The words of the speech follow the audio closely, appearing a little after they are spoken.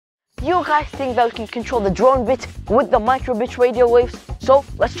Do you guys think that we can control the drone bit with the microbit radio waves? So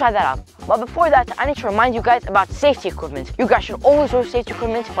let's try that out. But before that, I need to remind you guys about safety equipment. You guys should always wear safety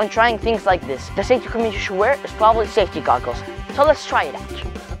equipment when trying things like this. The safety equipment you should wear is probably safety goggles. So let's try it out.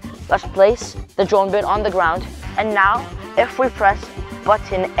 Let's place the drone bit on the ground. And now, if we press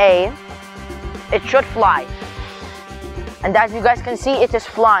button A, it should fly. And as you guys can see, it is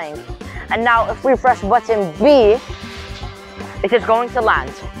flying. And now if we press button B, it is going to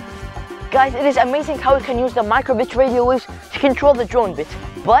land. Guys, it is amazing how we can use the microbit radio waves to control the drone bit,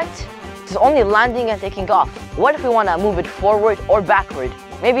 but it's only landing and taking off. What if we want to move it forward or backward,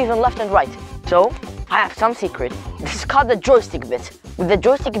 maybe even left and right? So, I have some secret. This is called the joystick bit. With the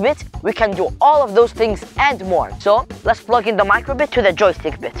joystick bit, we can do all of those things and more. So, let's plug in the microbit to the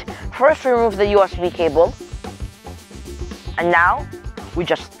joystick bit. First, we remove the USB cable. And now, we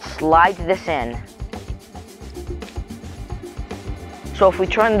just slide this in. So if we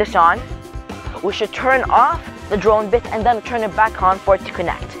turn this on, we should turn off the drone bit and then turn it back on for it to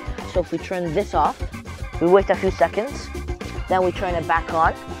connect. So if we turn this off, we wait a few seconds, then we turn it back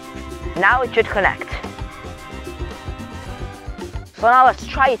on. Now it should connect. So now let's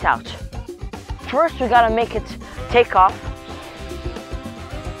try it out. First we gotta make it take off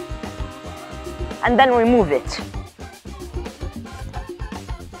and then remove it.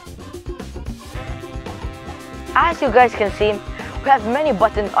 As you guys can see, we have many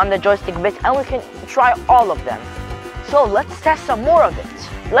buttons on the joystick bit and we can try all of them. So let's test some more of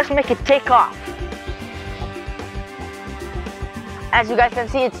it. Let's make it take off. As you guys can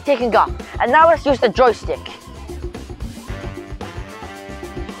see, it's taking off. And now let's use the joystick.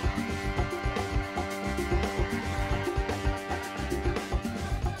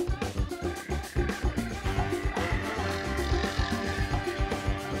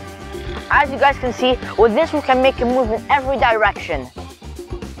 As you guys can see, with this we can make it move in every direction.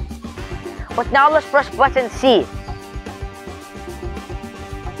 But now let's press button C.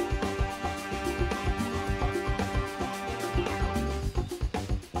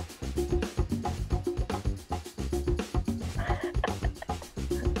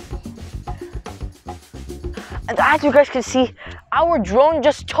 And as you guys can see, our drone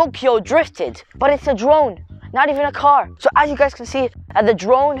just Tokyo drifted. But it's a drone, not even a car. So as you guys can see, the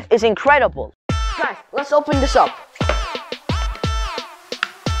drone is incredible. Guys, let's open this up.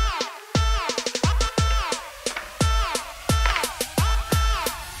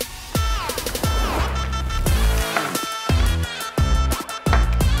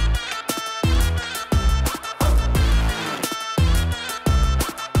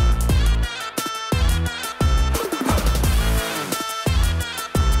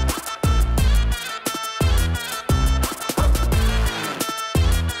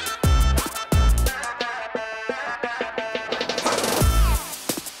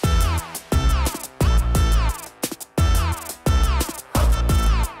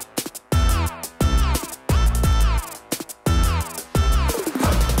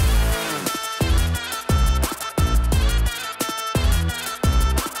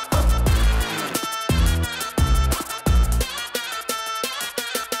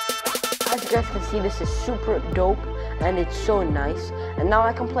 As you guys can see, this is super dope and it's so nice. And now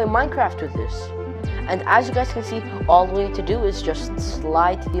I can play Minecraft with this. And as you guys can see, all we need to do is just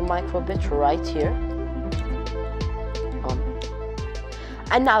slide the microbit right here.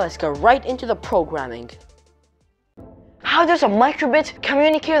 And now let's go right into the programming. How does a microbit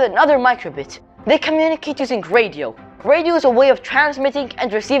communicate with another microbit? They communicate using radio. Radio is a way of transmitting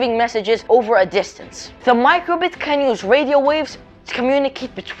and receiving messages over a distance. The microbit can use radio waves to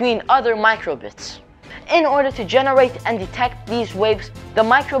communicate between other microbits. In order to generate and detect these waves, the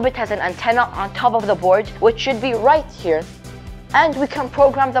microbit has an antenna on top of the board, which should be right here. And we can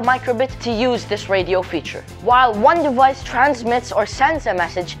program the microbit to use this radio feature. While one device transmits or sends a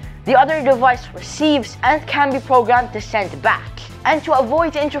message, the other device receives and can be programmed to send back. And to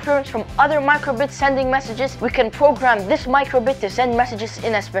avoid interference from other microbits sending messages, we can program this microbit to send messages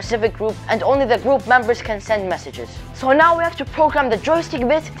in a specific group, and only the group members can send messages. So now we have to program the joystick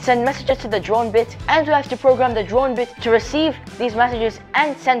bit to send messages to the drone bit, and we have to program the drone bit to receive these messages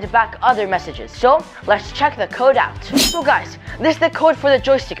and send back other messages. So let's check the code out. So guys, this is the code for the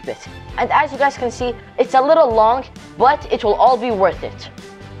joystick bit. And as you guys can see, it's a little long, but it will all be worth it.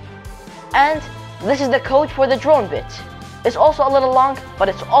 And this is the code for the drone bit. It's also a little long, but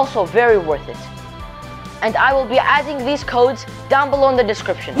it's also very worth it. And I will be adding these codes down below in the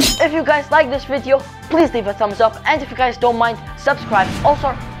description. If you guys like this video, please leave a thumbs up, and if you guys don't mind, subscribe.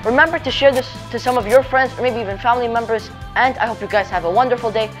 Also, remember to share this to some of your friends or maybe even family members, and I hope you guys have a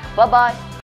wonderful day. Bye bye.